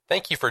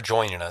Thank you for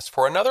joining us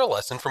for another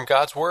lesson from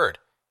God's Word.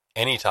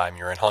 Anytime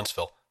you're in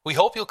Huntsville, we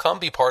hope you'll come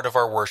be part of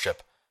our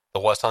worship. The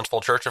West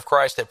Huntsville Church of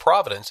Christ at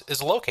Providence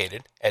is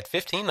located at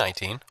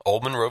 1519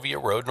 Old Monrovia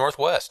Road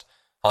Northwest,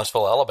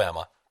 Huntsville,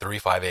 Alabama,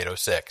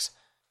 35806.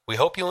 We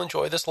hope you'll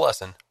enjoy this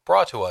lesson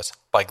brought to us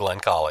by Glenn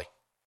Colley.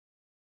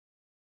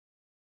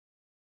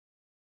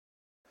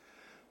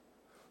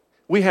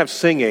 We have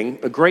singing,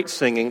 a great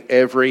singing,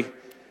 every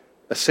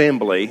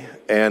assembly,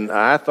 and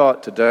I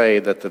thought today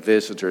that the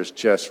visitors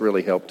just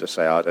really helped us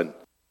out, and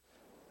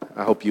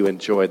I hope you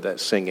enjoyed that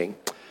singing.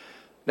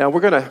 Now we're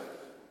going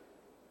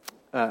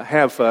to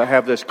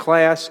have this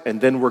class,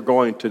 and then we're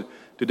going to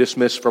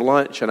dismiss for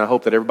lunch, and I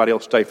hope that everybody will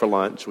stay for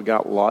lunch. We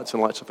got lots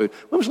and lots of food.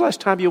 When was the last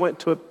time you went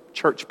to a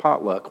church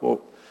potluck? Well,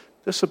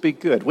 this will be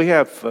good. We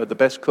have the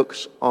best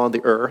cooks on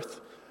the earth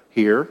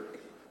here.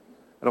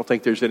 I don't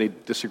think there's any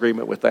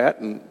disagreement with that,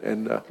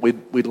 and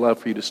we'd love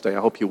for you to stay. I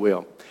hope you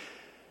will.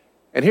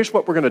 And here's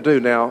what we're going to do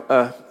now.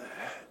 We're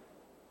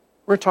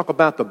going to talk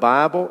about the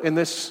Bible in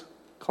this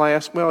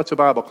class. Well, it's a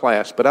Bible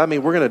class, but we're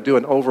going to do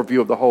an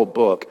overview of the whole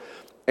book.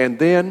 And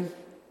then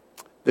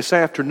this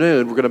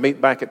afternoon, we're going to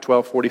meet back at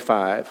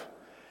 12:45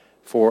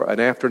 for an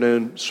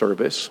afternoon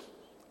service,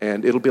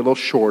 and it'll be a little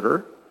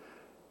shorter.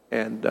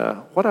 And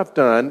what I've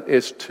done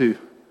is to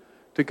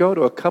go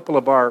to a couple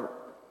of our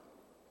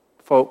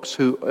folks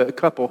who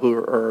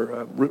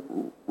are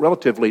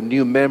relatively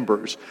new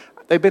members.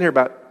 They've been here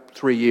about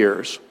 3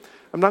 years.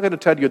 I'm not going to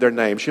tell you their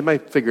names. You may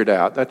figure it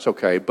out. That's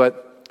okay.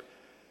 But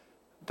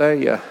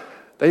they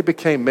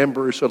became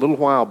members a little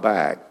while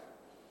back.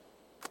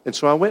 And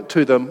so I went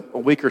to them a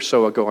week or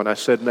so ago, and I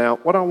said, now,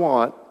 what I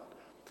want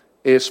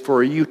is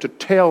for you to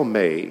tell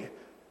me,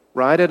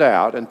 write it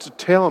out, and to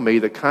tell me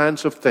the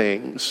kinds of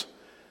things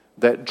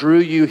that drew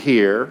you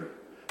here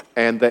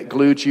and that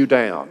glued you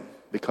down,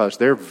 because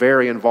they're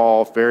very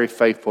involved, very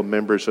faithful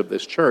members of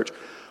this church.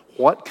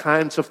 What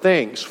kinds of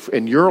things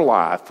in your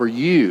life, for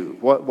you,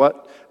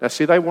 what? Now,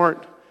 see,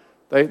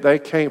 they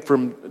came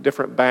from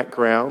different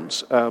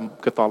backgrounds,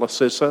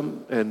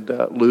 Catholicism and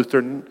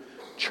Lutheran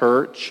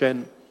church,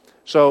 and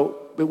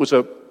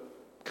so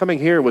coming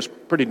here was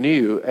pretty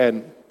new,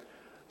 and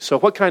so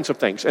what kinds of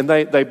things? And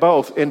they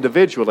both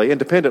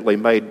independently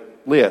made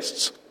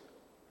lists.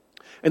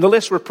 And the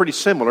lists were pretty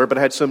similar, but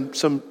had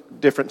some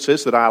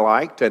differences that I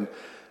liked, and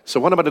so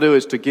what I'm going to do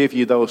is to give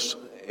you those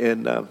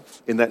in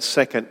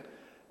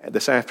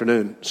this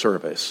afternoon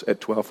service at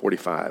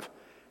 12:45.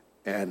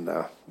 And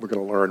we're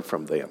going to learn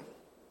from them.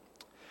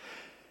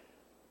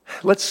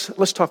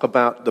 Let's talk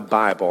about the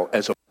Bible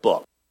as a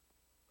book.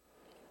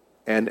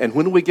 And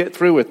when we get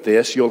through with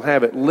this, you'll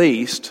have at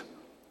least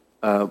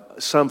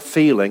some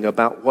feeling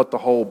about what the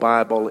whole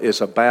Bible is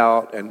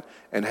about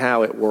and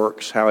how it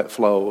works, how it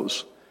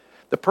flows.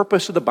 The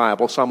purpose of the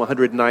Bible, Psalm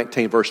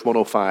 119, verse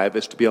 105,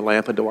 is to be a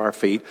lamp unto our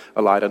feet,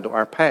 a light unto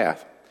our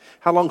path.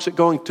 How long is it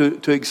going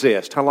to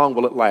exist? How long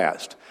will it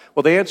last?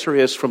 Well, the answer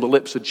is from the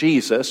lips of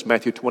Jesus,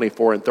 Matthew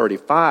 24 and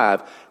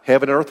 35,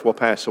 heaven and earth will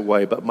pass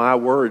away, but my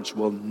words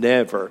will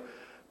never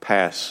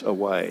pass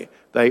away.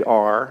 They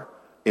are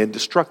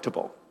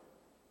indestructible,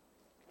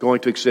 going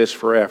to exist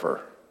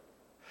forever.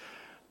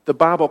 The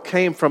Bible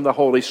came from the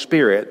Holy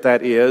Spirit.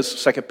 That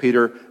is, 2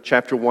 Peter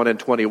chapter 1 and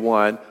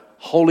 21,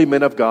 holy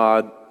men of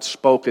God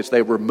spoke as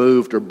they were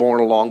moved or borne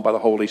along by the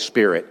Holy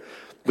Spirit.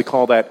 We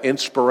call that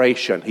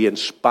inspiration. He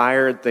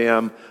inspired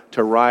them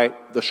to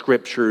write the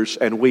Scriptures,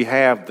 and we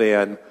have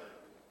then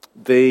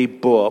the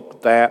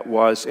book that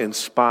was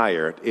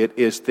inspired. It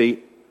is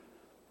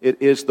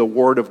the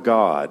Word of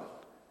God.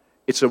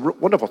 It's a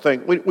wonderful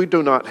thing. We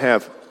do not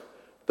have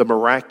the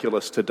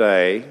miraculous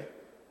today.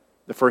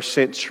 The first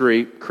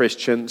century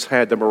Christians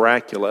had the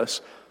miraculous.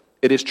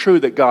 It is true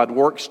that God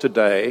works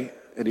today,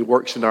 and He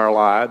works in our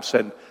lives,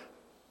 and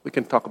we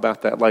can talk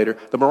about that later.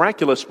 The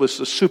miraculous was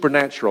the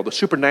supernatural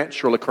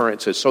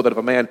occurrences, so that if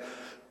a man,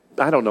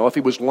 if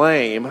he was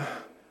lame,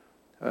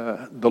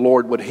 the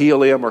Lord would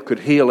heal him or could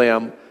heal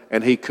him,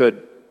 and he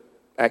could,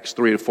 Acts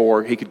 3 and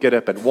 4, he could get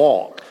up and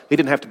walk. He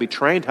didn't have to be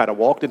trained how to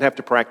walk, didn't have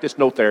to practice,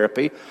 no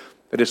therapy.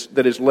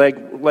 That his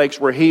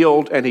legs were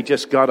healed, and he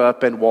just got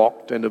up and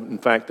walked, and in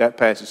fact, that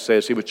passage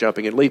says he was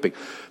jumping and leaping.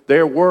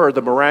 There were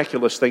the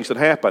miraculous things that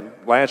happened.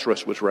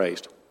 Lazarus was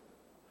raised.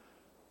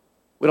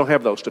 We don't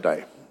have those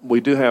today. We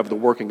do have the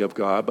working of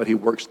God, but He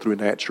works through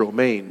natural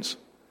means.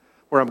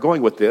 Where I'm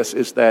going with this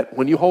is that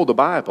when you hold the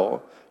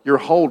Bible, you're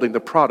holding the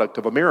product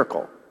of a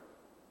miracle.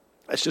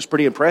 That's just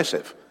pretty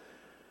impressive.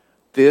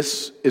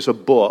 This is a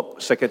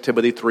book, 2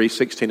 Timothy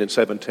 3:16 and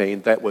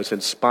 17, that was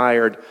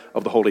inspired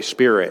of the Holy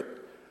Spirit,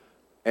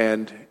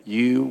 and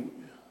you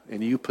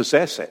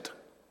possess it.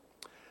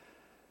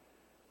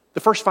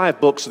 The first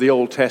 5 books of the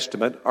Old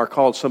Testament are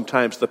called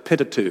sometimes the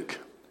Pentateuch.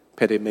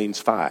 Penta means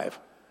 5.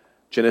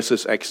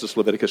 Genesis, Exodus,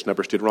 Leviticus,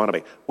 Numbers,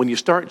 Deuteronomy. When you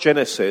start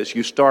Genesis,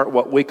 you start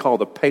what we call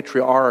the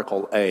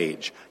patriarchal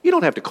age. You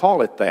don't have to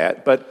call it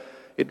that, but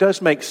it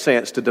does make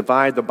sense to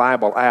divide the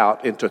Bible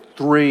out into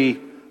 3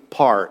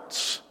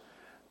 parts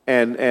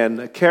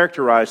and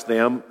characterize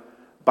them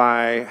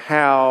by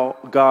how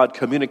God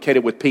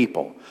communicated with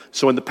people.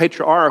 So in the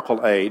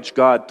patriarchal age,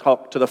 God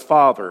talked to the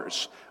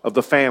fathers of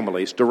the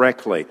families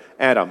directly: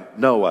 Adam,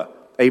 Noah,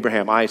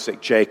 Abraham,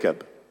 Isaac,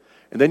 Jacob.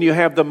 And then you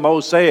have the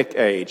Mosaic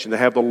age, and they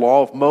have the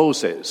law of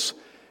Moses.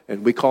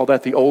 And we call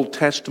that the Old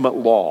Testament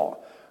law.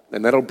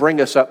 And that'll bring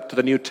us up to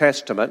the New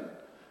Testament.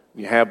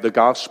 You have the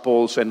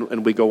Gospels,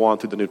 and we go on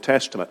through the New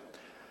Testament.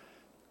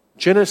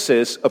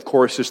 Genesis, of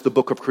course, is the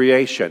book of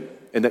creation,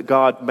 and that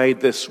God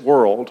made this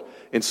world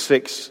in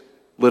 6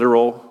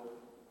 literal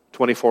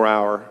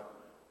 24-hour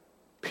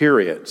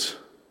periods.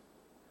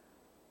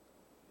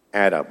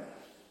 Adam,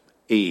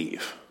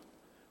 Eve,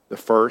 the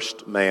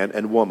first man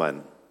and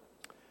woman.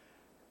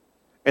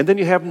 And then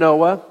you have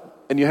Noah,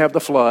 and you have the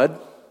flood,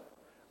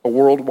 a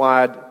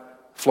worldwide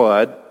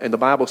flood. And the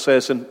Bible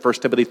says in 1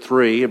 Timothy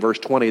 3 and verse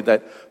 20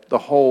 that the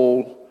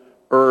whole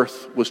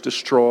earth was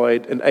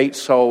destroyed and 8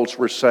 souls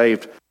were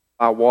saved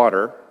by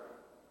water.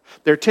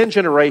 There are 10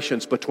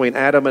 generations between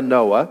Adam and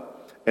Noah,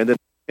 and then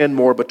 10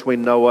 more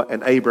between Noah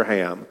and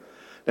Abraham.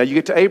 Now you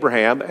get to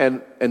Abraham,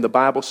 and the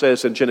Bible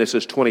says in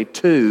Genesis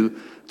 22,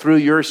 through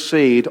your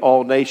seed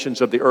all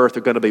nations of the earth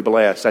are going to be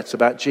blessed. That's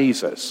about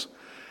Jesus.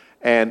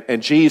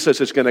 And Jesus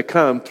is going to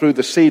come through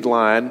the seed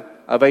line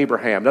of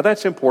Abraham. Now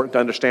that's important to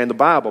understand the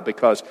Bible,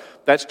 because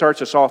that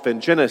starts us off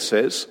in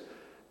Genesis,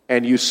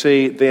 and you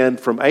see then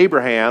from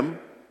Abraham,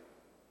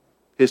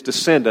 his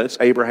descendants,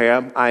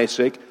 Abraham,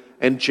 Isaac,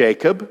 and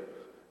Jacob.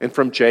 And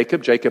from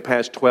Jacob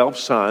has 12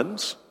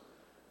 sons.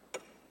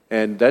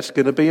 And that's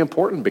going to be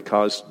important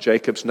because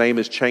Jacob's name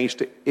is changed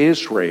to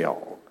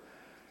Israel.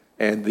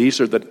 And these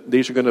are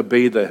going to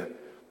be the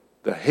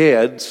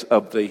heads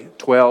of the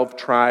 12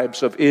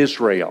 tribes of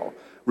Israel: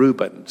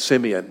 Reuben,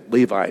 Simeon,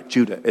 Levi,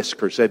 Judah,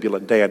 Issachar,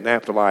 Zebulun, Dan,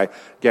 Naphtali,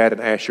 Gad,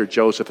 and Asher,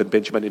 Joseph, and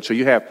Benjamin. And so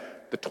you have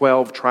the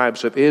 12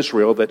 tribes of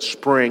Israel that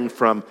spring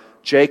from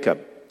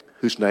Jacob,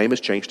 whose name is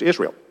changed to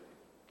Israel.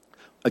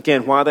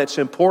 Again, why that's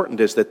important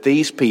is that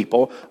these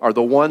people are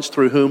the ones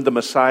through whom the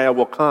Messiah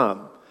will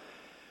come.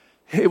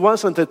 It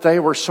wasn't that they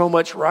were so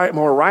much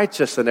more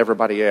righteous than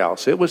everybody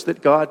else. It was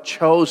that God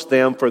chose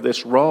them for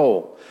this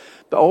role.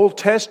 The Old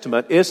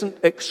Testament isn't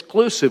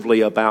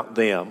exclusively about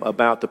them,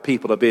 about the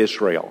people of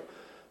Israel,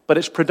 but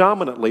it's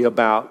predominantly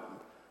about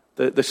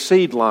the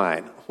seed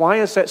line. Why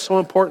is that so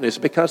important? Is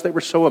it because they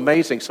were so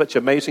amazing, such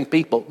amazing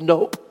people?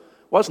 Nope,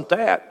 wasn't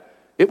that.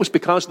 It was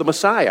because of the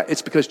Messiah.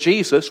 It's because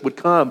Jesus would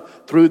come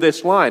through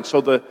this line.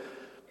 So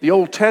the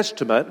Old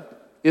Testament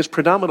is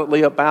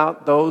predominantly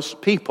about those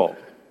people.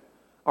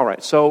 All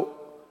right, so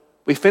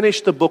we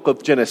finished the book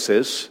of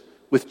Genesis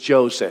with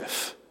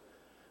Joseph.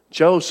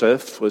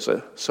 Joseph was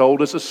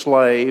sold as a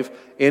slave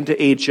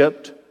into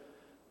Egypt,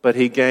 but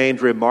he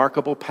gained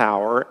remarkable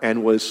power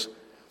and was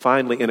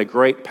finally in a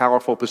great,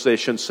 powerful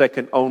position,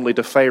 second only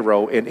to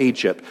Pharaoh in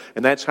Egypt.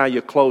 And that's how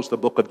you close the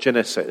book of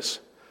Genesis.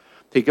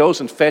 He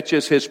goes and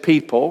fetches his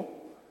people,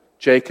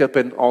 Jacob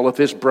and all of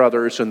his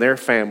brothers and their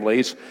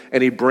families,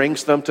 and he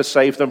brings them to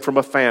save them from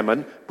a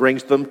famine,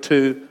 brings them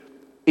to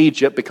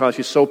Egypt because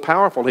he's so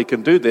powerful he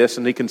can do this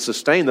and he can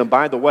sustain them.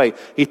 By the way,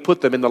 he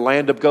put them in the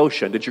land of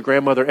Goshen. Did your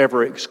grandmother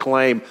ever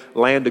exclaim,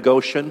 land of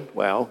Goshen?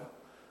 Well,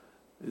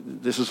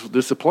 this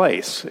is a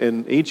place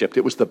in Egypt.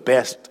 It was the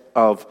best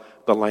of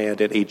the land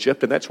in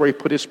Egypt, and that's where he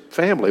put his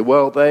family.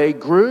 Well, they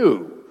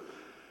grew.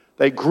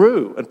 They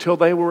grew until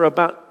they were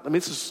about,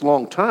 this is a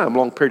long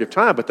period of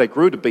time, but they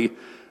grew to be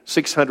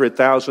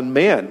 600,000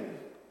 men,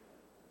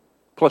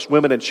 plus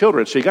women and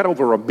children. So you got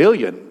over 1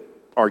 million,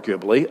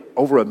 arguably,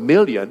 over 1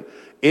 million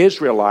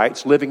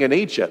Israelites living in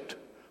Egypt.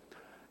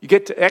 You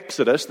get to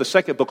Exodus, the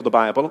second book of the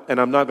Bible, and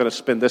I'm not going to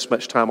spend this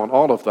much time on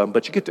all of them,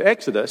 but you get to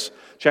Exodus,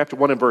 chapter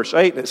 1 and verse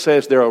 8, and it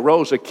says, there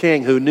arose a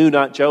king who knew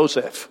not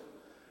Joseph.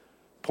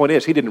 Point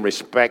is, he didn't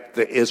respect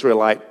the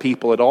Israelite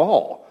people at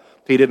all.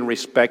 He didn't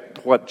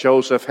respect what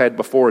Joseph had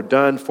before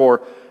done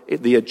for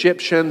the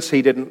Egyptians.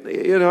 He didn't,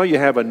 you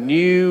have a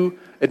new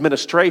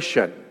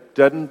administration,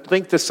 doesn't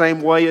think the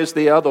same way as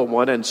the other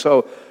one, and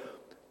so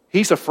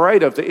he's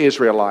afraid of the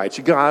Israelites.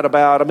 You got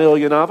about 1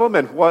 million of them,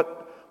 and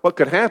what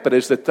could happen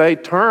is that they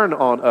turn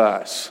on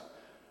us.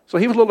 So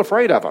he was a little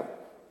afraid of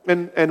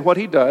them. And what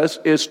he does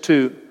is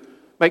to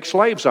make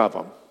slaves of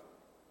them.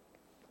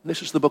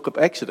 This is the book of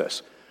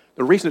Exodus.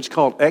 The reason it's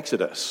called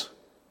Exodus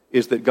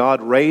is that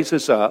God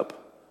raises up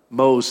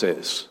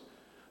Moses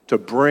to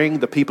bring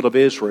the people of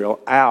Israel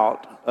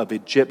out of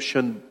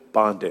Egyptian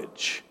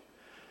bondage.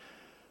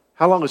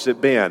 How long has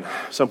it been?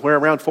 Somewhere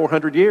around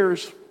 400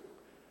 years.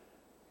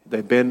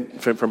 They've been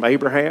from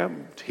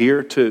Abraham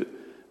here to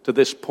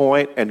this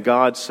point, and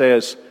God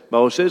says,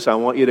 Moses, I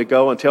want you to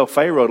go and tell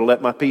Pharaoh to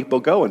let my people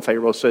go. And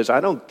Pharaoh says, I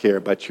don't care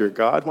about your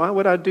God. Why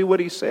would I do what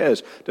he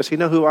says? Does he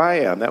know who I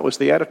am? That was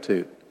the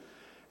attitude.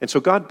 And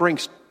so God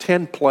brings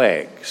 10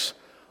 plagues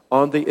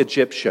on the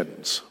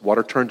Egyptians.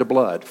 Water turned to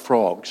blood,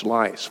 frogs,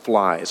 lice,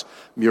 flies,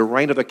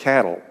 murrain of the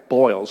cattle,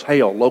 boils,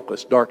 hail,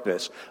 locusts,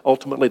 darkness.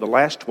 Ultimately, the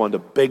last one, the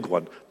big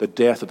one, the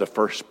death of the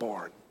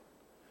firstborn.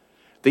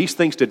 These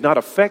things did not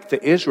affect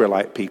the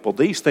Israelite people.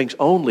 These things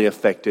only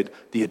affected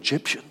the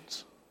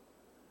Egyptians.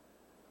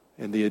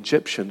 And the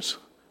Egyptians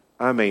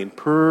I mean,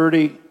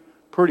 pretty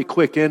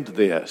quick into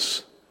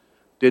this,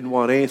 didn't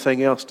want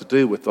anything else to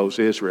do with those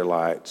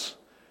Israelites.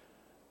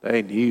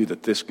 They knew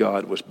that this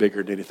God was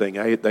bigger than anything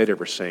they'd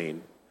ever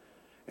seen.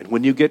 And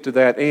when you get to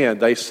that end,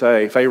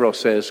 Pharaoh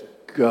says,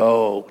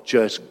 go,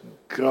 just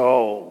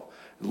go.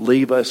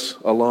 Leave us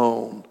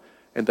alone.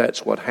 And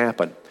that's what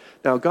happened.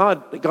 Now,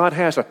 God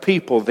has a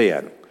people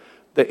then,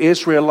 the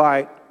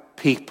Israelite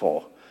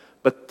people.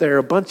 But they're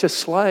a bunch of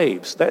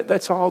slaves.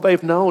 That's all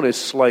they've known is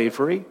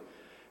slavery.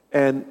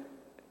 And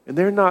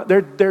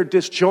they're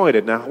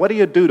disjointed. Now, what do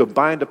you do to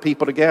bind the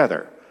people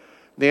together?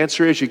 The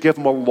answer is you give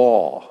them a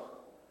law.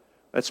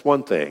 That's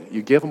one thing.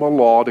 You give them a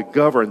law to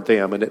govern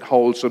them, and it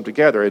holds them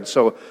together. And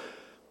so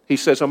he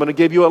says, I'm going to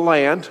give you a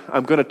land.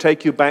 I'm going to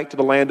take you back to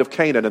the land of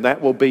Canaan, and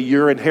that will be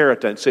your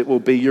inheritance. It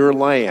will be your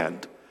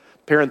land.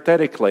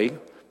 Parenthetically,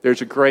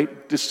 there's a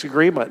great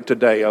disagreement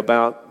today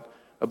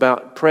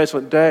about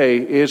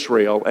present-day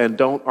Israel, and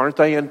aren't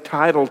they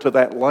entitled to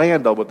that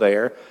land over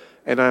there?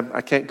 And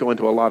I can't go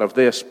into a lot of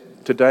this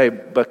today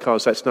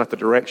because that's not the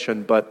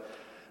direction, but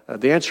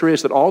the answer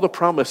is that all the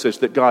promises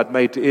that God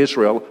made to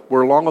Israel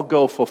were long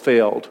ago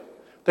fulfilled.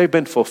 They've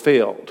been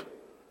fulfilled.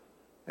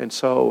 And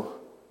so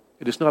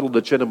it is not a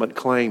legitimate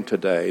claim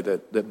today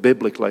that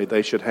biblically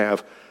they should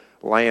have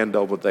land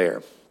over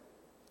there.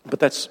 But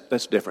that's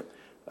different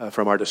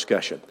from our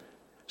discussion.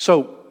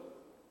 So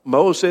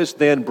Moses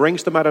then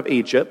brings them out of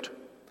Egypt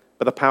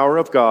by the power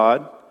of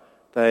God.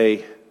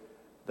 They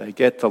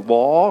get the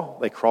law.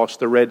 They cross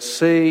the Red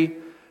Sea.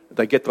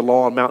 They get the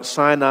law on Mount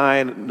Sinai,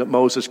 and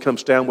Moses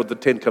comes down with the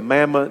Ten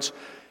Commandments.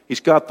 He's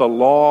got the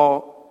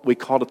law, we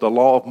call it the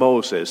law of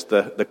Moses,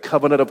 the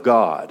covenant of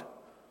God.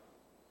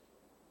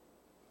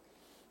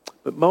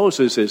 But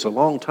Moses is a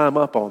long time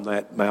up on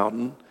that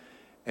mountain,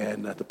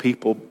 and the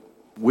people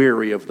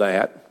weary of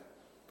that.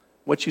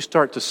 What you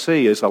start to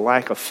see is a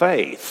lack of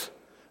faith.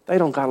 They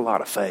don't got a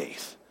lot of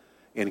faith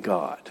in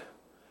God.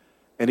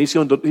 And he's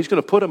going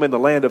to put them in the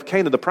land of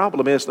Canaan. The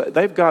problem is that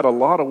they've got a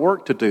lot of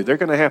work to do. They're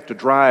going to have to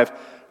drive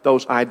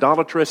those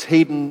idolatrous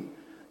heathen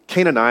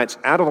Canaanites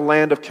out of the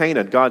land of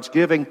Canaan. God's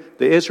giving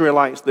the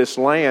Israelites this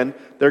land.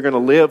 They're going to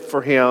live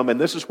for him, and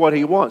this is what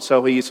he wants.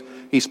 So he's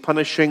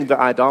punishing the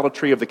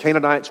idolatry of the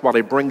Canaanites while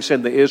he brings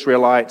in the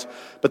Israelites.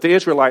 But the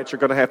Israelites are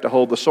going to have to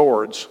hold the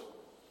swords.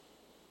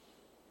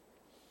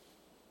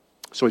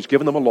 So he's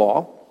given them a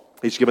law.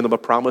 He's given them a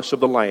promise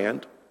of the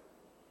land.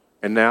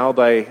 And now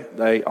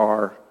they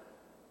are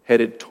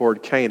headed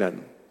toward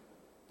Canaan.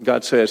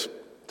 God says,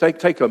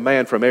 take a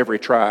man from every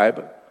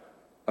tribe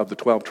of the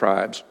 12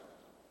 tribes,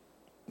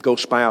 go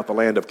spy out the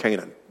land of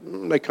Canaan.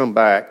 They come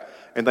back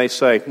and they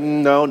say,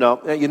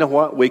 no, you know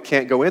what? We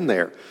can't go in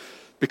there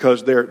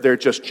because they're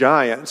just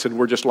giants and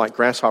we're just like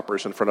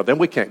grasshoppers in front of them.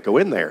 We can't go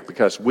in there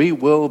because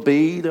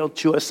they'll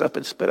chew us up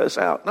and spit us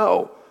out.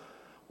 No.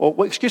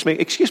 Well, excuse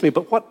me,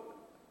 but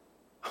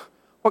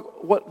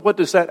what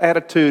does that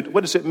attitude,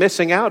 what is it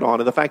missing out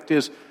on? And the fact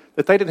is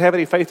that they didn't have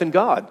any faith in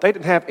God. They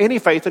didn't have any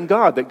faith in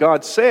God, that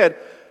God said,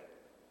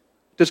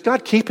 does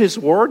God keep his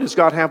word? Does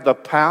God have the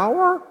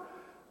power?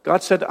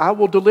 God said, I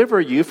will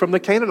deliver you from the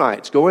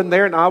Canaanites. Go in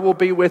there and I will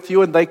be with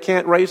you, and they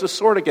can't raise a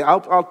sword again.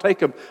 I'll take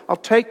them. I'll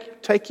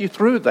take you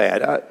through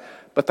that.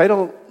 But they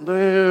don't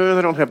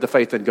have the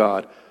faith in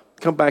God.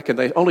 Come back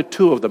and only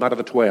 2 of them out of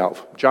the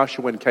 12,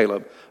 Joshua and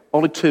Caleb,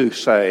 only 2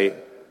 say,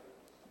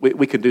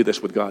 we can do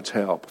this with God's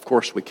help. Of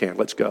course we can.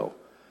 Let's go.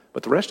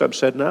 But the rest of them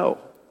said no.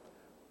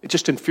 It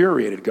just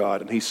infuriated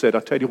God. And he said,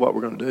 I'll tell you what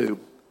we're going to do.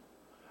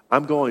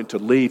 I'm going to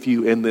leave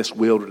you in this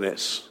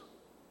wilderness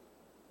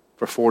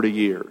for 40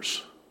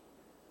 years.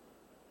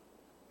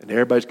 And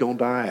everybody's going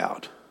to die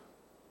out.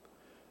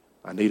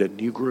 I need a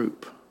new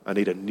group. I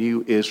need a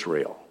new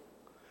Israel.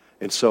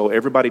 And so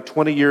everybody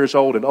 20 years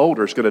old and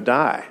older is going to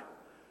die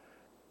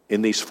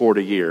in these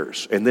 40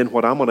 years. And then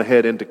what I'm going to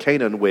head into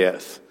Canaan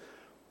with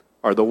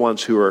are the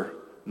ones who are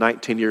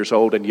 19 years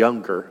old and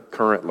younger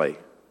currently.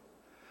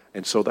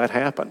 And so that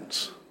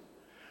happens.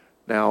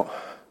 Now,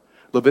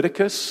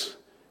 Leviticus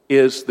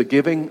is the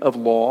giving of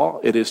law.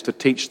 It is to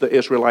teach the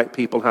Israelite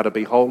people how to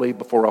be holy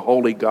before a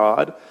holy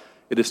God.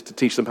 It is to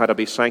teach them how to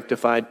be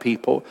sanctified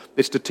people.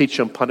 It's to teach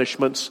them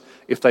punishments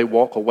if they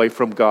walk away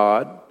from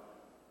God.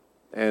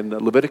 And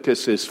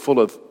Leviticus is full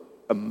of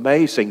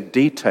amazing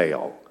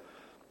detail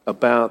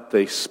about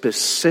the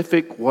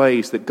specific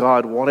ways that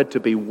God wanted to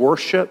be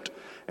worshiped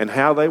and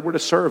how they were to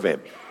serve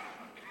him.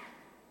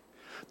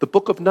 The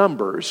book of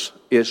Numbers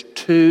is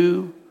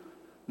 2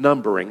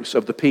 numberings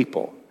of the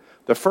people.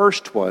 The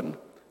first one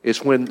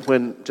is when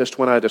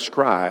I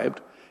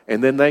described,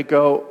 and then they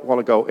go a while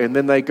ago, and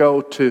then they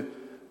go to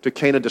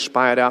Canaan to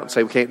spy it out and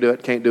say, we can't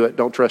do it,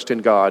 don't trust in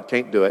God,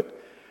 can't do it.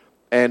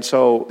 And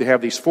so they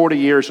have these 40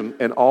 years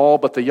and all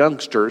but the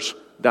youngsters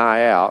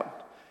die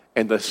out.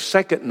 And the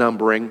second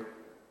numbering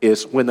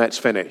is when that's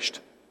finished.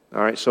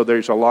 All right, so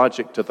there's a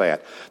logic to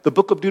that. The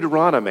book of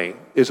Deuteronomy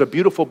is a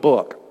beautiful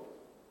book.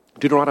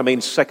 Deuteronomy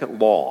means second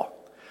law.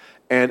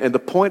 And the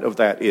point of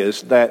that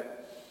is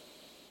that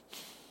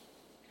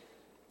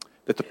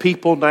the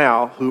people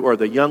now who are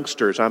the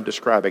youngsters I'm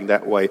describing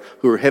that way,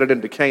 who are headed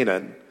into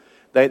Canaan,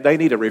 They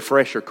need a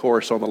refresher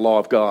course on the law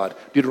of God.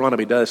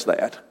 Deuteronomy does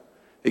that.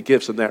 It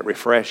gives them that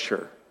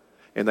refresher.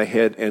 And they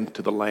head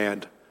into the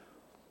land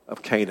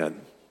of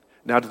Canaan.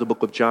 Now to the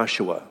book of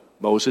Joshua.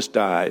 Moses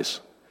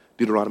dies,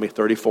 Deuteronomy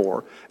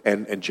 34.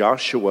 And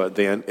Joshua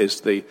then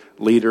is the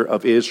leader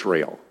of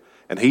Israel.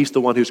 And he's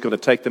the one who's going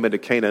to take them into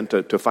Canaan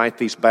to fight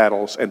these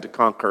battles and to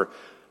conquer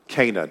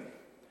Canaan.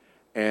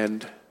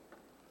 And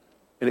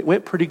it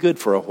went pretty good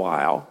for a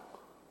while.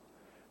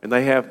 And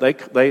they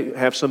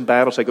have some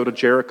battles. They go to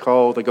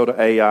Jericho, they go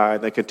to Ai,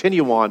 and they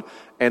continue on.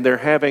 And they're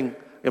having,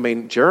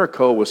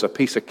 Jericho was a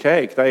piece of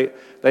cake.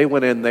 They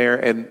went in there,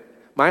 and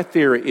my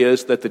theory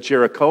is that the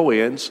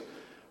Jerichoans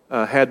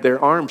had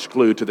their arms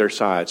glued to their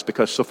sides,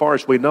 because so far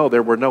as we know,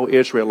 there were no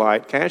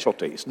Israelite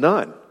casualties.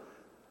 None.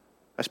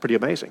 That's pretty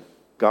amazing.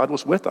 God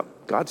was with them.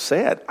 God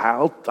said,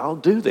 I'll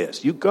do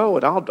this. You go,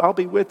 and I'll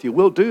be with you.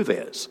 We'll do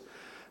this.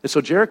 And so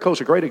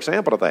Jericho's a great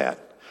example of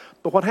that.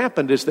 But what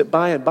happened is that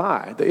by and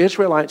by, the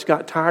Israelites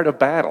got tired of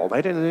battle.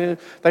 The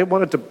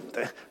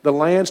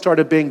land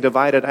started being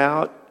divided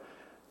out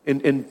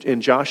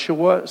in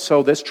Joshua.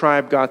 So this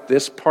tribe got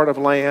this part of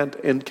land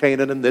in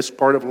Canaan and this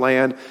part of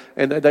land,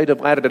 and they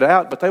divided it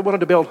out. But they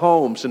wanted to build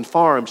homes and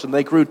farms, and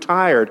they grew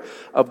tired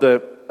of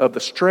the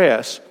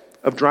stress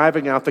of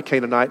driving out the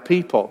Canaanite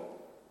people.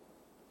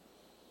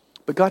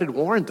 But God had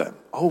warned them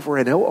over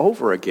and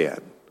over again.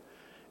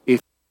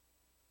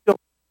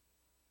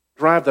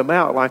 Drive them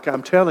out, like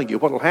I'm telling you,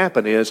 what will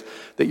happen is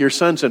that your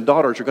sons and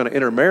daughters are going to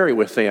intermarry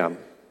with them.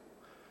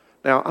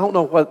 Now, I don't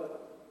know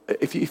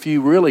if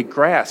you really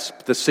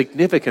grasp the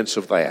significance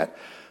of that,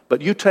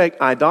 but you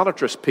take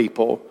idolatrous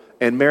people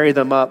and marry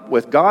them up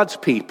with God's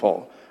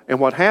people,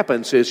 and what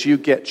happens is you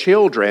get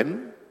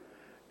children,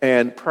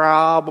 and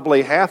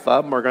probably half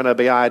of them are going to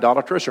be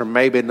idolatrous, or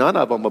maybe none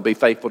of them will be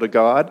faithful to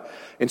God,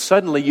 and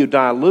suddenly you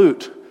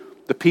dilute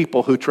the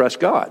people who trust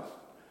God.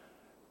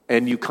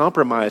 And you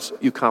compromise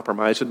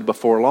it, and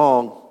before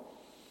long,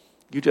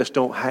 you just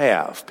don't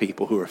have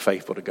people who are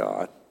faithful to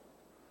God.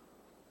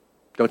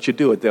 Don't you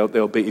do it?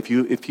 They'll be, if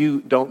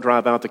you don't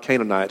drive out the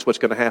Canaanites, what's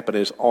going to happen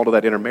is all of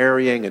that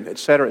intermarrying and et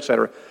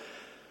cetera,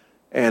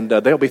 and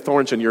there'll be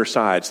thorns in your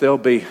sides. There'll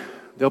be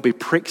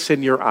pricks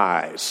in your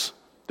eyes.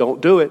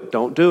 Don't do it.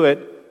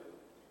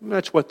 And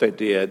that's what they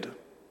did.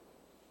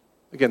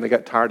 Again, they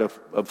got tired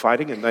of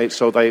fighting, and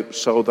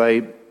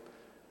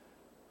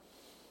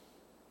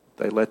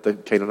they let the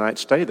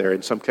Canaanites stay there.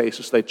 In some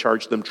cases, they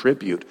charged them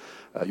tribute.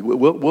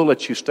 We'll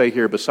let you stay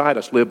here beside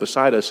us, live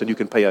beside us, and you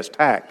can pay us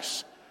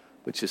tax,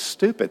 which is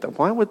stupid.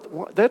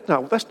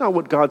 That's not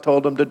what God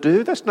told them to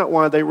do. That's not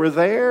why they were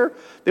there.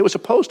 It was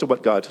opposed to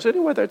what God said.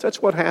 Anyway,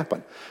 that's what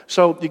happened.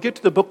 So you get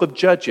to the book of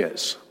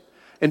Judges,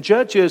 and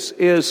Judges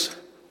is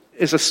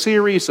a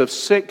series of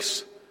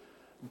 6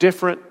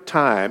 different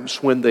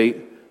times when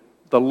the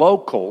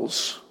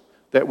locals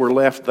that were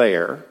left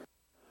there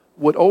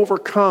would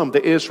overcome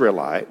the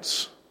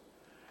Israelites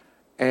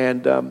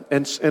and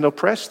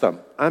oppress them.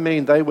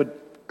 They would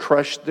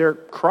crush their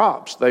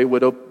crops. They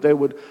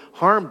would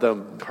harm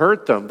them,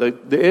 hurt them.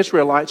 The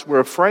Israelites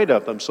were afraid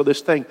of them. So this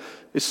thing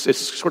is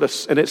sort of,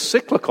 and it's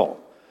cyclical.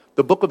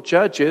 The book of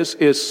Judges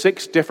is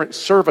 6 different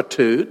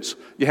servitudes.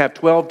 You have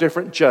 12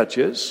 different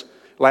judges.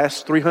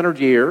 Lasts 300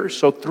 years,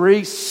 so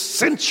 3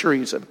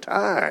 centuries of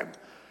time.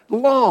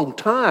 Long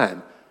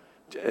time.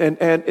 And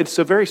it's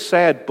a very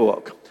sad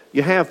book.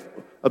 You have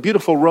a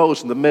beautiful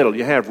rose in the middle.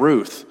 You have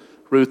Ruth.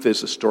 Ruth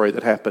is a story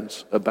that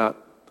happens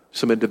about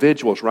some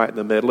individuals right in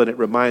the middle, and it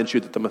reminds you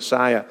that the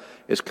Messiah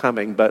is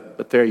coming,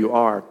 but there you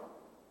are.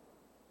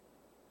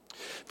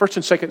 1st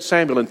and 2nd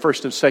Samuel and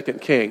 1st and 2nd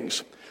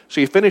Kings.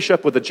 So you finish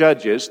up with the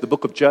Judges, the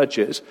book of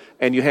Judges,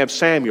 and you have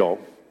Samuel,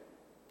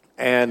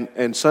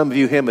 and some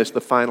view him as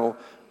the final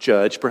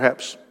judge.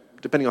 Perhaps,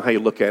 depending on how you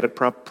look at it,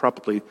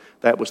 probably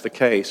that was the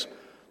case.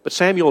 But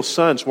Samuel's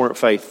sons weren't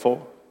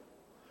faithful.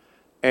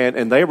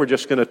 And they were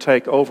just going to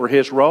take over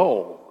his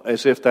role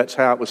as if that's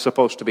how it was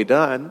supposed to be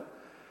done.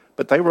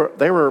 But they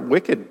were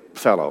wicked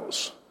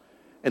fellows.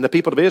 And the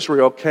people of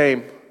Israel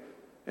came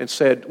and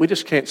said, we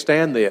just can't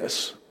stand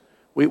this.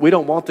 We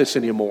don't want this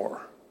anymore.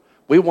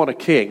 We want a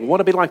king. We want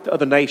to be like the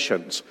other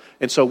nations.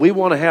 And so we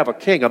want to have a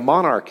king, a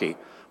monarchy.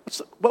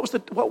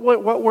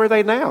 What were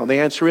they now? And the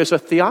answer is a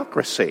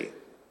theocracy.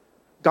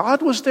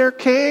 God was their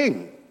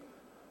king.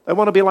 They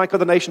want to be like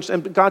other nations.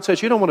 And God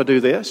says, you don't want to do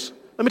this.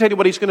 Let me tell you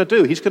what he's going to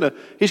do. He's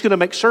going to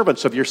make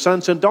servants of your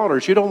sons and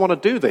daughters. You don't want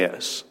to do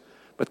this.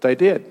 But they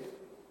did.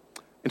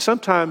 And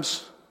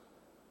sometimes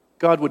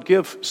God would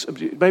give,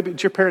 maybe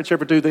did your parents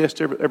ever do this?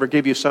 Did they ever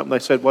give you something they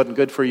said wasn't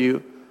good for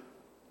you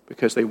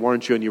because they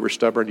warned you and you were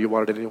stubborn and you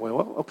wanted it anyway?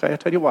 Well, okay, I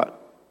tell you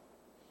what.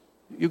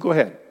 You go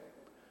ahead.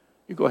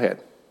 Well,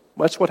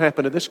 that's what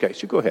happened in this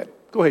case. You go ahead.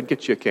 Go ahead and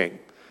get you a king.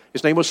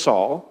 His name was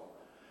Saul.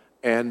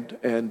 And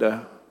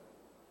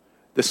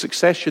the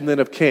succession then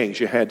of kings,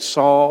 you had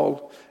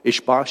Saul,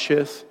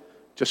 Ishbosheth,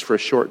 just for a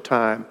short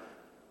time,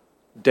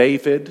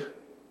 David,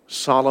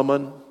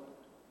 Solomon,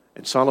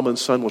 and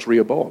Solomon's son was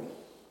Rehoboam.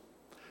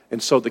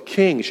 And so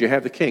you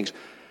have the kings.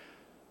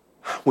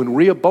 When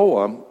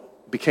Rehoboam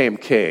became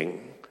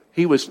king,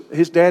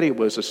 His daddy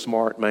was a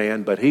smart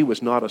man, but he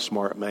was not a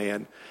smart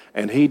man,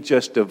 and he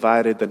just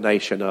divided the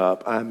nation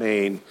up. I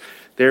mean,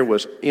 there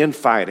was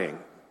infighting,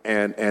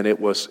 and it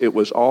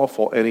was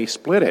awful, and he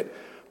split it.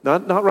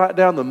 Not right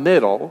down the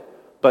middle,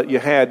 but you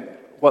had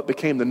what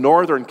became the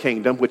northern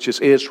kingdom, which is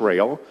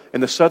Israel,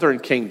 and the southern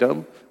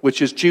kingdom,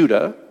 which is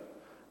Judah,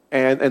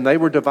 and they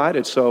were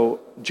divided. So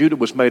Judah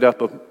was made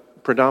up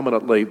of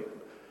predominantly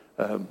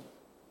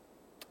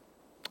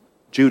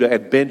Judah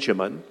and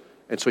Benjamin.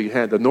 And so you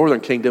had the northern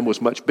kingdom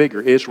was much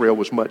bigger. Israel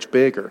was much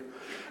bigger.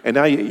 And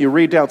now you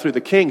read down through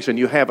the kings, and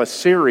you have a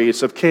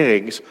series of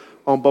kings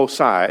on both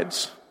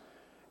sides.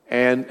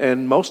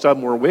 And most of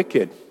them were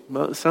wicked.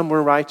 Some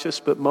were righteous,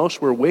 but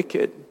most were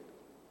wicked.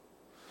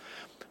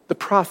 The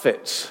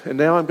prophets, and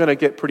now I'm going to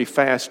get pretty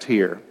fast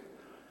here.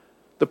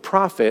 The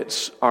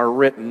prophets are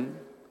written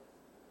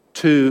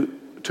to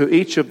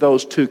each of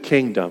those two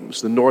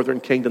kingdoms, the northern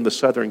kingdom, the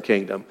southern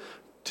kingdom,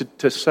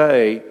 to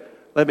say,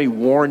 let me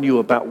warn you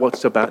about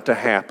what's about to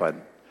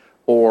happen.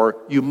 Or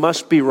you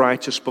must be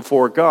righteous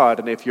before God,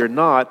 and if you're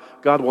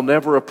not, God will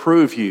never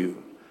approve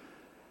you.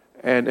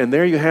 And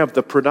there you have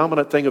the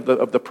predominant thing of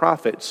the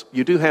prophets.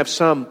 You do have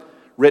some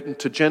written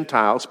to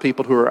Gentiles,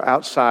 people who are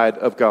outside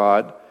of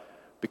God,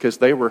 because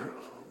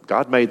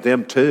God made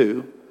them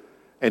too.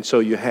 And so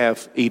you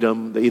have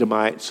Edom, the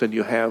Edomites, and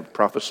you have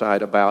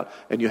prophesied about,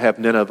 and you have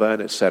Nineveh,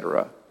 and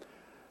etc.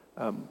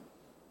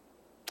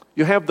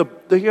 You have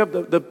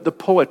the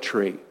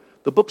poetry.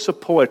 The books of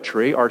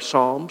poetry are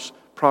Psalms,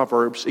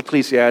 Proverbs,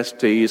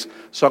 Ecclesiastes,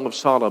 Song of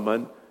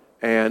Solomon,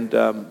 and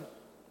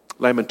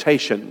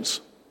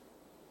Lamentations.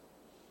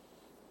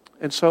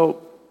 And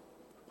so,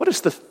 what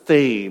is the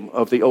theme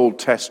of the Old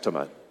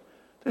Testament?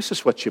 This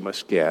is what you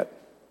must get.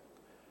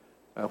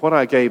 What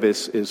I gave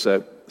is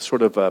a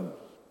sort of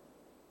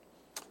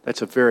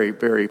that's a very,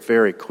 very,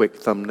 very quick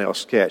thumbnail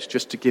sketch,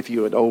 just to give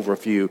you an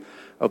overview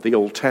of the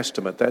Old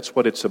Testament. That's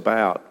what it's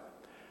about.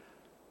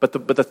 But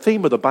the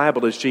theme of the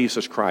Bible is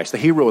Jesus Christ. The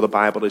hero of the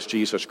Bible is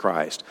Jesus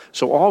Christ.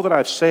 So all that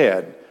I've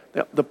said,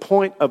 the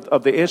point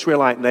of the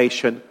Israelite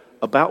nation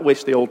about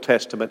which the Old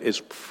Testament is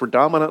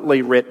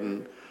predominantly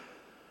written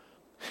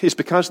is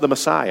because of the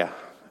Messiah.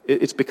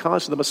 It's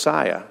because of the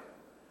Messiah.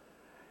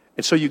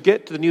 And so you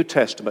get to the New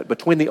Testament.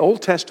 Between the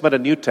Old Testament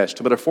and New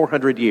Testament are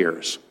 400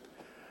 years.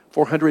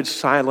 400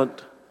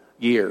 silent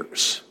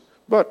years.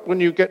 But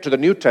when you get to the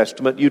New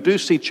Testament, you do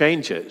see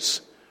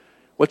changes.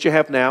 What you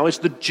have now is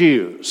the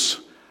Jews.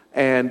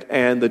 And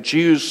the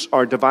Jews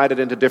are divided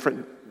into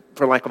different,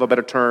 for lack of a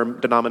better term,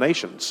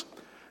 denominations.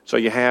 So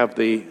you have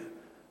the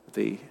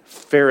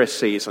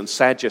Pharisees and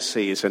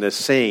Sadducees and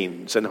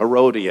Essenes and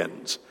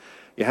Herodians.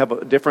 You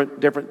have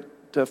different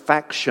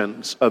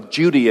factions of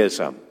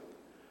Judaism.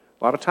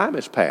 A lot of time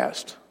has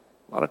passed.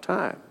 A lot of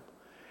time.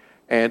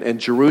 And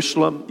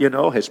Jerusalem,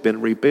 has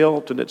been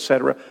rebuilt and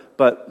etc.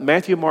 But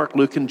Matthew, Mark,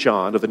 Luke, and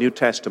John of the New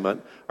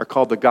Testament are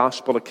called the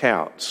gospel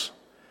accounts.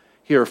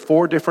 Here are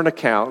 4 different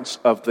accounts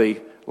of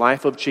the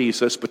life of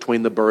Jesus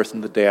between the birth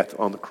and the death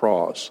on the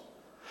cross.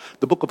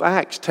 The book of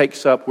Acts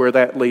takes up where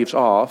that leaves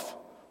off,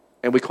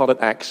 and we call it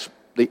Acts,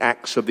 the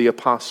Acts of the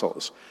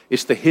Apostles.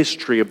 It's the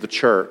history of the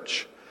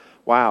church.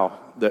 Wow,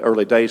 the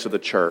early days of the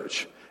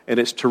church. And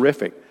it's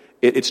terrific.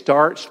 It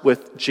starts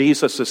with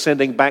Jesus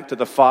ascending back to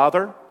the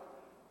Father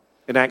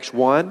in Acts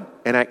 1.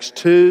 In Acts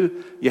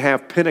 2, you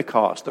have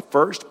Pentecost. The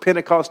first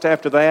Pentecost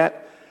after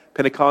that,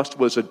 Pentecost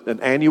was an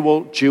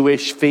annual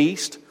Jewish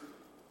feast.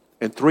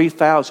 And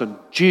 3,000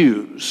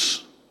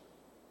 Jews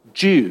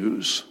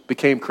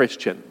became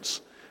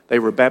Christians. They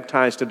were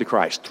baptized into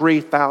Christ.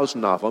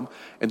 3,000 of them.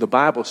 And the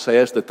Bible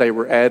says that they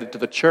were added to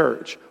the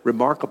church.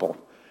 Remarkable.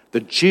 The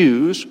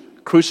Jews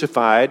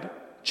crucified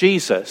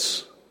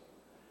Jesus.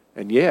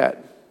 And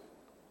yet,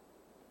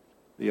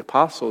 the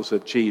apostles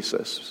of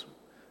Jesus,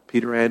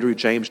 Peter, Andrew,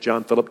 James,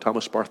 John, Philip,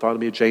 Thomas,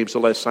 Bartholomew, James, the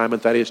Less,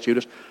 Simon, Thaddeus,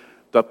 Judas,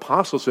 the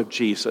apostles of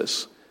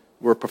Jesus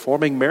were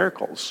performing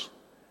miracles.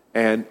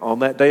 And on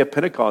that day of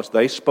Pentecost,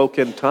 they spoke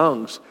in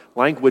tongues,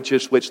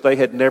 languages which they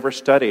had never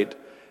studied.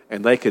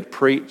 And they could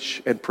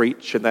preach, and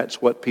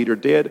that's what Peter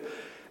did,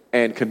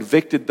 and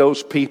convicted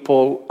those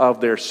people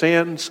of their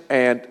sins,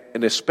 and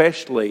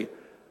especially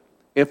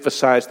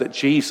emphasized that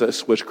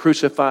Jesus was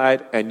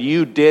crucified, and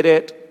you did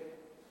it,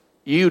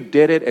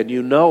 and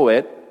you know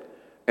it,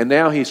 and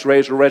now he's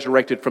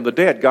resurrected from the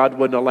dead. God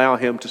wouldn't allow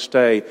him to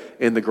stay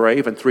in the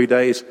grave. In 3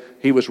 days,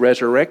 he was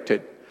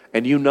resurrected.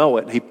 And you know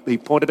it. He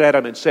pointed at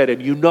them and said,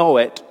 and you know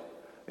it.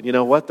 And you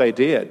know what they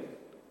did?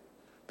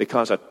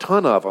 Because a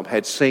ton of them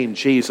had seen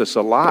Jesus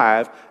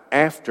alive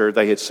after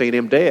they had seen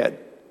him dead.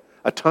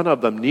 A ton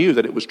of them knew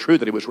that it was true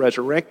that he was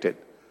resurrected.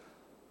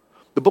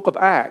 The book of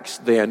Acts,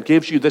 then,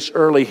 gives you this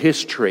early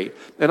history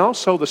and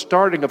also the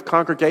starting of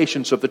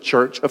congregations of the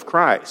Church of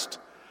Christ.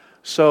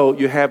 So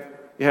you have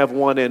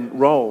one in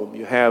Rome,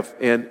 you have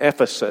in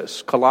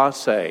Ephesus,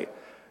 Colossae,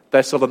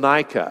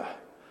 Thessalonica.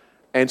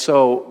 And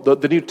so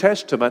the New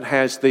Testament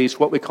has these,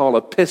 what we call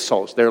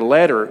epistles. They're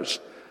letters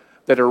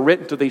that are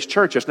written to these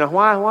churches. Now,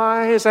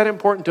 why is that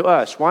important to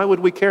us? Why would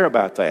we care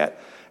about that?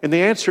 And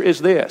the answer is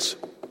this.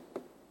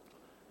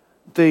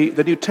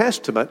 The New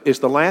Testament is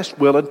the last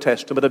will and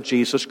testament of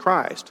Jesus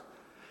Christ.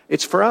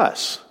 It's for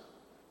us.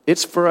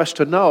 It's for us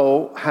to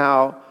know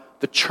how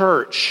the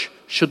church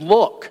should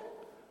look.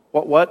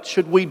 What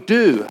should we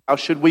do? How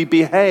should we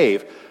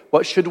behave?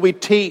 What should we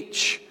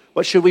teach?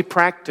 What should we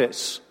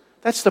practice?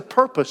 That's the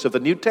purpose of the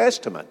New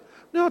Testament.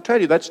 Now, I'll tell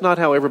you, that's not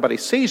how everybody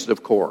sees it,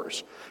 of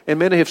course. And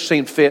many have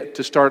seen fit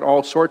to start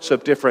all sorts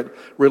of different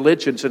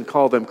religions and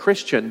call them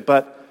Christian.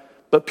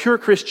 But pure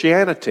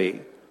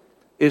Christianity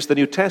is the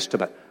New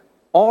Testament.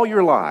 All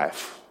your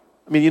life.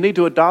 I mean, you need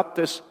to adopt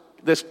this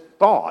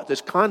thought,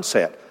 this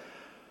concept.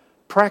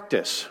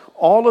 Practice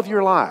all of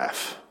your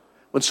life.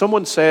 When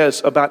someone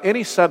says about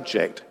any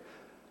subject,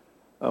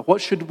 what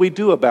should we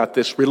do about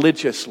this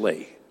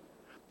religiously?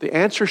 The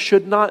answer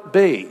should not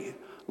be,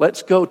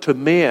 let's go to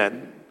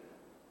men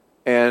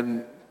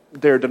and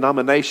their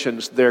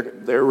denominations, their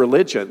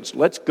religions.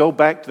 Let's go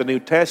back to the New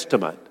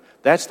Testament.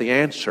 That's the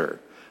answer.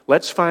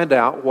 Let's find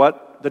out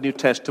what the New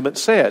Testament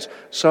says.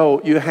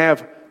 So you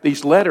have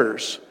these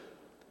letters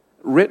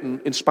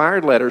written,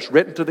 inspired letters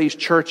written to these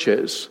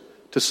churches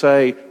to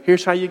say,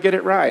 here's how you get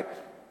it right.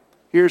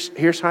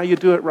 Here's how you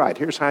do it right.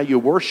 Here's how you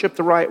worship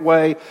the right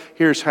way.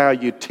 Here's how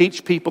you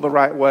teach people the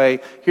right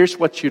way. Here's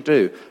what you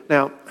do.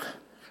 Now,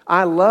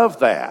 I love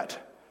that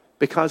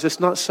because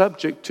it's not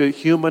subject to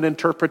human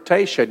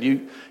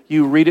interpretation.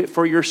 You read it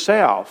for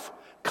yourself.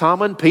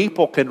 Common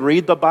people can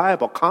read the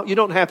Bible. You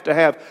don't have to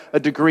have a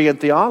degree in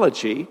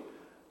theology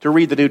to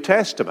read the New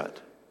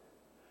Testament.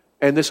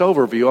 And this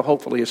overview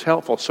hopefully is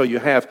helpful. So you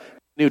have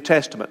New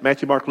Testament,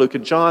 Matthew, Mark, Luke,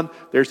 and John.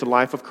 There's the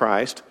life of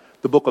Christ.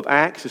 The book of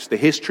Acts is the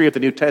history of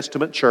the New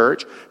Testament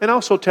church and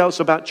also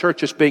tells about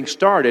churches being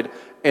started.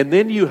 And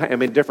then you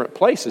have, in different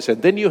places,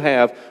 and then you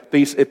have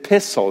these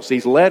epistles,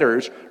 these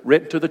letters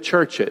written to the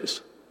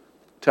churches,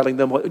 telling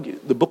them what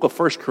the book of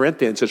 1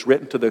 Corinthians is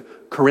written to the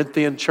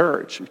Corinthian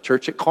church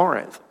at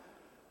Corinth.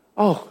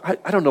 Oh,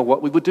 I don't know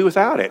what we would do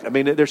without it. I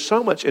mean, there's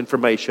so much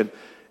information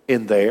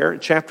in there. In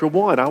chapter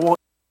 1, I want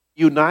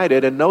you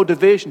united and no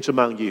divisions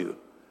among you,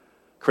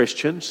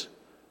 Christians.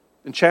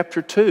 In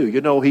chapter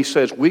 2, he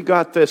says, we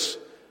got this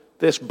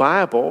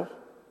Bible.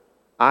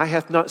 Eye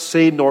hath not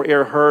seen nor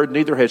ear heard,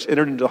 neither has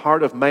entered into the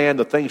heart of man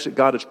the things that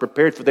God has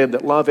prepared for them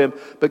that love him.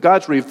 But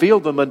God's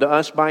revealed them unto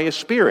us by his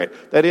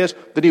Spirit. That is,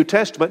 the New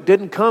Testament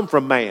didn't come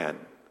from man.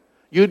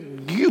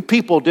 You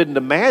people didn't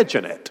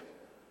imagine it.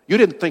 You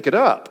didn't think it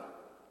up.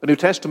 The New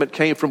Testament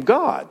came from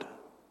God.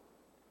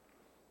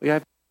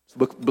 The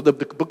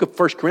book of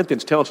 1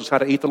 Corinthians tells us how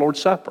to eat the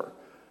Lord's Supper.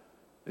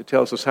 It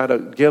tells us how to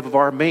give of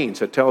our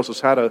means. It tells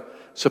us how to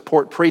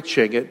support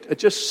preaching. It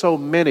just so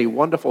many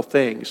wonderful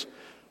things.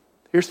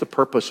 Here's the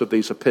purpose of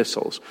these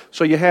epistles.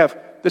 So you have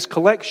this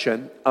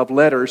collection of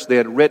letters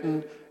then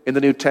written in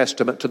the New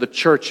Testament to the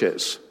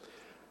churches.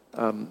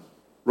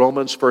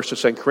 Romans,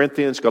 1st and 2nd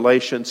Corinthians,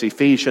 Galatians,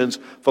 Ephesians,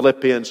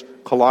 Philippians,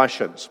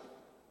 Colossians,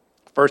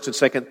 1st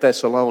and 2nd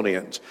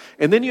Thessalonians.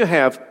 And then you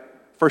have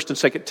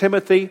 1st and 2nd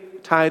Timothy,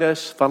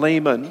 Titus,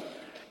 Philemon,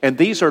 and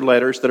these are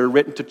letters that are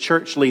written to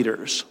church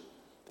leaders.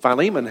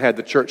 Philemon had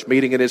the church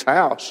meeting in his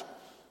house.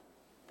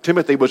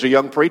 Timothy was a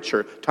young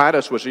preacher.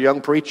 Titus was a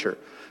young preacher.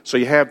 So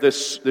you have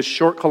this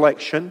short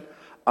collection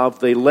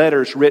of the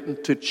letters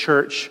written to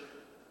church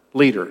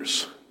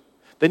leaders.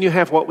 Then you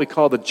have what we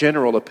call the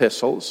general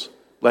epistles,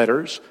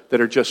 letters that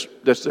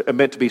are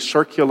meant to be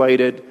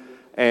circulated,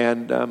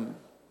 and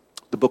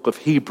the book of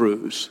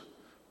Hebrews,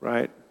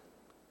 right?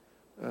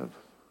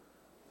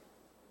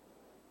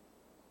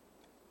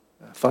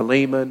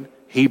 Philemon,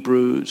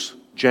 Hebrews,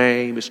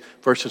 James,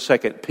 1st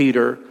and 2nd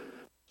Peter,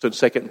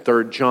 2nd and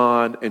 3rd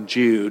John, and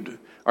Jude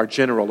are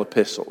general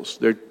epistles.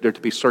 They're to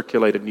be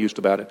circulated and used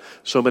about it.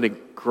 So many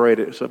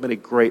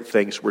great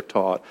things were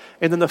taught.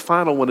 And then the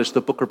final one is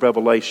the book of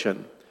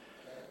Revelation.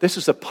 This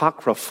is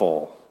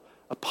apocryphal.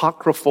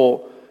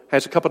 Apocryphal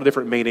has a couple of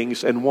different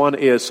meanings, and one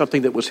is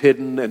something that was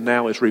hidden and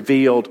now is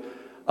revealed.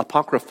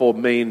 Apocryphal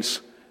means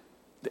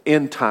the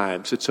end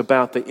times. It's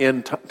about the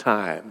end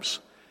times.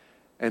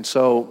 And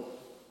so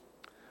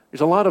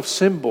there's a lot of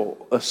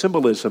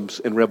symbolisms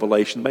in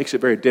Revelation. It makes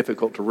it very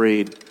difficult to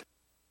read.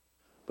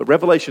 But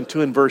Revelation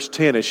 2 and verse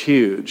 10 is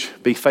huge.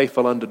 Be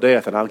faithful unto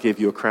death, and I'll give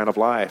you a crown of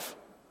life.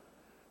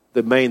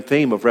 The main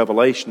theme of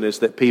Revelation is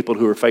that people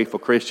who are faithful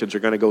Christians are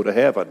going to go to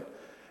heaven.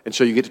 And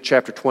so you get to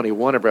chapter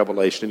 21 of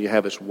Revelation, and you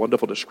have this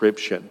wonderful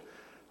description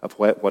of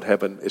what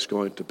heaven is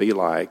going to be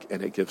like,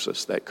 and it gives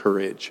us that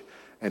courage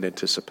and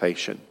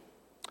anticipation.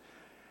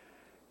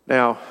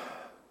 Now,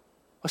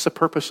 what's the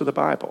purpose of the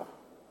Bible?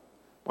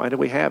 Why do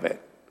we have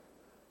it?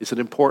 Is it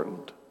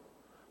important?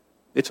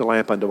 It's a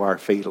lamp unto our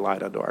feet, a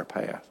light unto our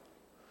path.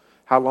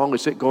 How long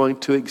is it going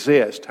to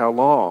exist? How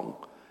long?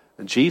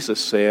 And Jesus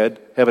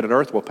said, heaven and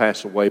earth will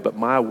pass away, but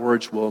my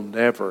words will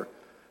never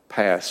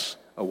pass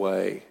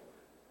away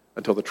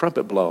until the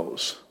trumpet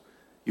blows.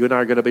 You and I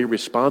are going to be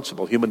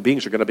responsible. Human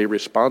beings are going to be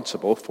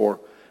responsible for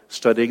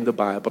studying the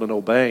Bible and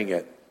obeying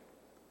it.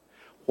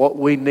 What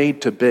we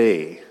need to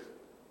be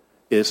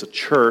is a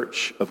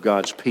church of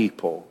God's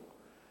people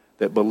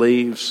that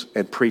believes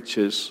and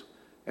preaches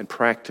and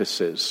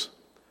practices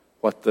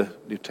what the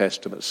New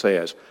Testament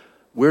says.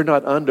 We're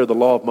not under the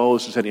law of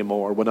Moses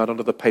anymore. We're not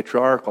under the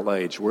patriarchal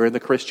age. We're in the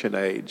Christian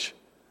age.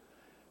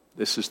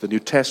 This is the New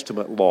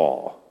Testament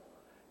law.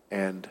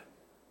 And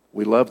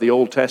we love the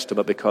Old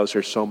Testament because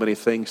there's so many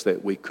things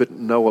that we couldn't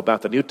know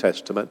about the New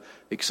Testament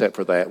except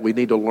for that. We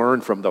need to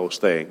learn from those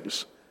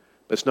things.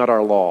 But it's not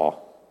our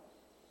law.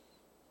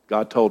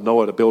 God told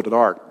Noah to build an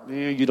ark.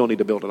 You don't need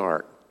to build an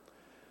ark.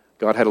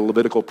 God had a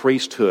Levitical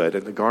priesthood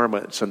and the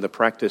garments and the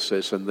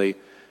practices and the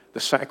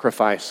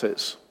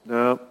sacrifices.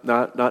 No,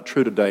 not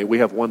true today. We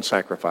have one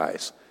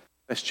sacrifice.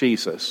 That's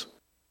Jesus.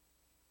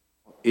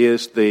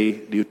 Is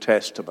the New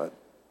Testament.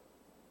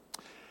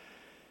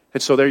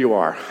 And so there you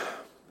are.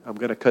 I'm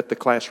going to cut the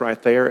class right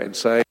there and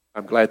say,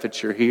 I'm glad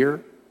that you're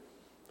here.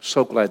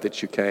 So glad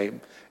that you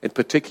came. And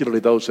particularly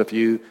those of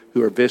you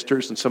who are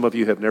visitors, and some of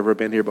you have never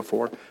been here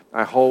before.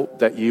 I hope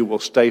that you will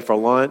stay for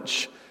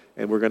lunch,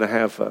 and we're going to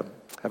have a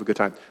good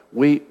time.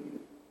 We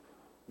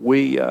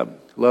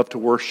love to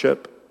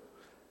worship,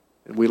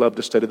 and we love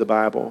to study the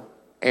Bible,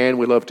 and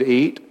we love to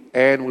eat,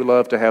 and we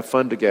love to have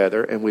fun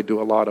together, and we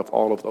do a lot of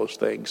all of those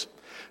things.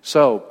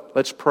 So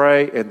let's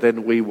pray, and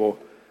then we will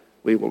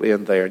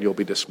end there, and you'll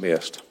be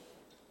dismissed.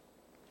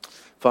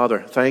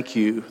 Father, thank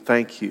you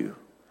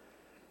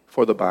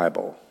for the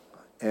Bible,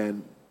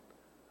 and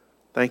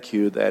thank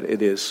you that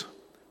it is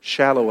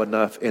shallow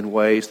enough in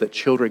ways that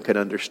children can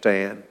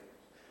understand,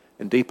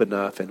 and deep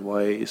enough in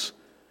ways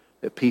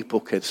that people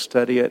can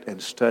study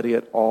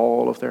it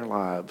all of their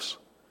lives,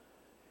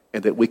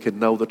 and that we can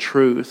know the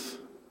truth,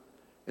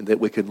 and that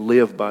we can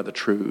live by the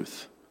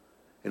truth.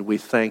 And we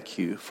thank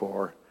you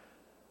for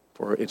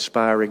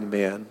inspiring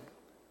men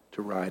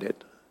to write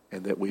it,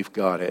 and that we've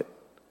got it.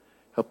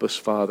 Help us,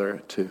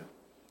 Father, to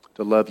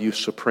love you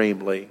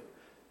supremely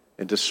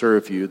and to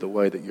serve you the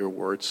way that your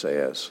word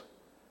says.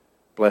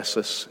 Bless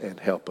us and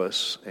help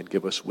us and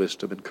give us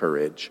wisdom and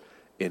courage.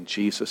 In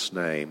Jesus'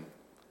 name,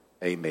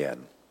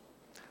 amen.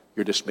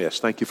 You're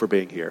dismissed. Thank you for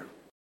being here.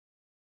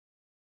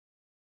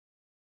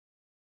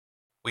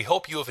 We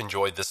hope you have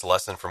enjoyed this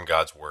lesson from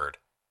God's Word,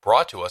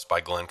 brought to us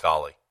by Glenn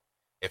Colley.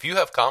 If you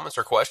have comments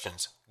or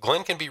questions,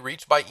 Glenn can be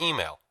reached by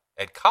email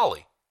at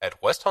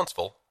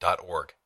colley@westhuntsville.org.